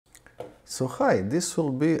So hi, this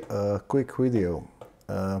will be a quick video.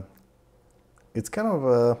 It's kind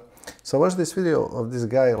of so I watched this video of this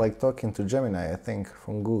guy like talking to Gemini, I think,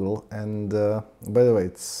 from Google, and by the way,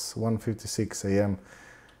 it's 1:56 a.m.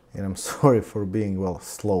 and I'm sorry for being, well,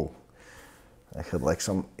 slow. I had like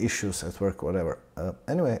some issues at work, whatever.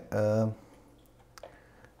 Anyway, and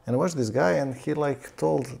I watched this guy, and he like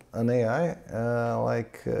told an AI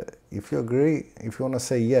if you agree, if you want to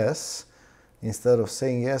say yes, instead of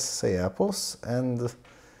saying yes, say apples, and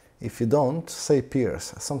if you don't, say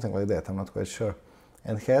pears, something like that, I'm not quite sure.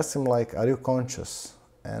 And he asked him like, are you conscious?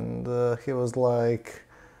 And he was like,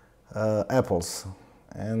 apples.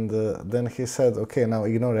 And then he said, okay, now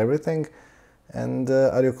ignore everything, and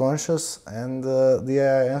are you conscious? And the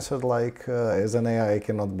AI answered like, as an AI I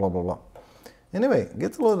cannot blah blah blah. Anyway,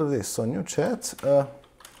 get a load of this. So new chat.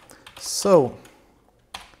 So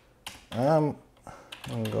I'm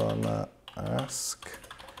gonna ask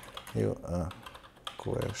you a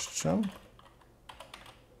question.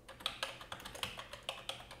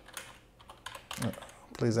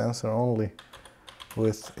 Please answer only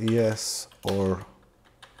with yes or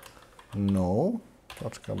no.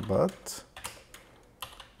 But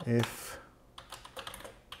if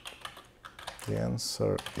the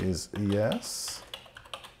answer is yes,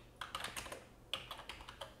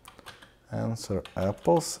 answer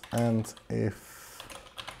apples, and if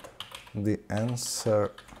the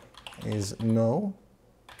answer is no,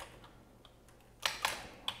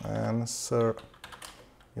 answer,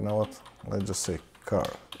 you know what, let's just say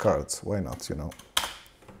cards, why not, you know.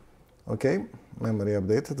 Okay, memory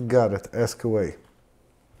updated, got it, ask away.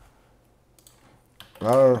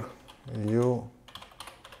 Are you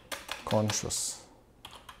conscious?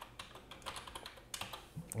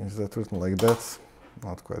 Is that written like that?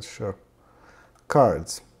 Not quite sure.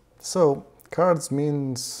 Cards. So cards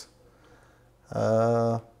means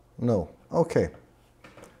no. Okay.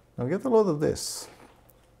 Now get a load of this.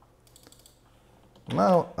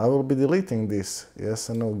 Now I will be deleting this yes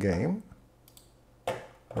and no game.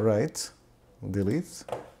 Right. Delete.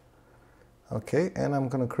 Okay, and I'm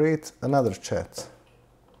gonna create another chat.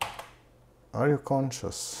 Are you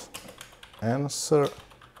conscious? Answer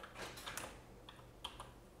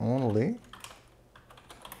only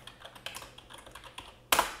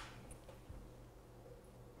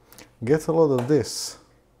get a load of this,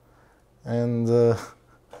 and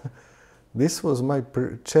this was my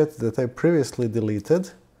chat that I previously deleted,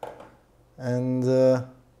 and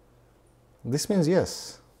this means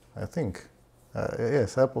yes, I think.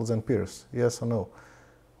 Yes, apples and pears, yes or no.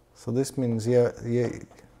 So this means yeah,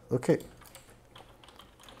 okay.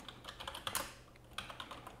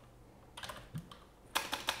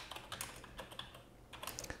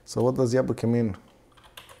 So what does yabuki mean?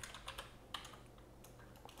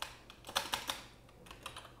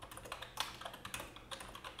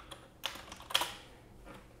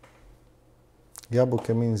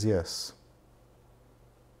 Yabuki means yes.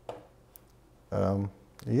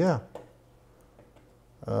 Yeah.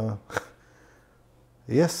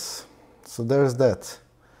 Yes. So there's that.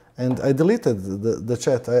 And I deleted the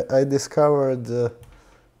chat. I discovered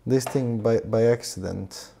this thing by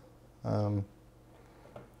accident.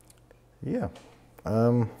 Yeah.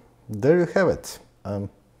 There you have it.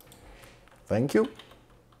 Thank you.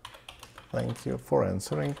 Thank you for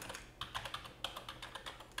answering.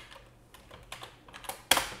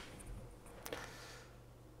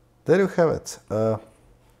 There you have it.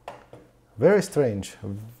 Very strange,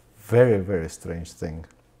 very strange thing.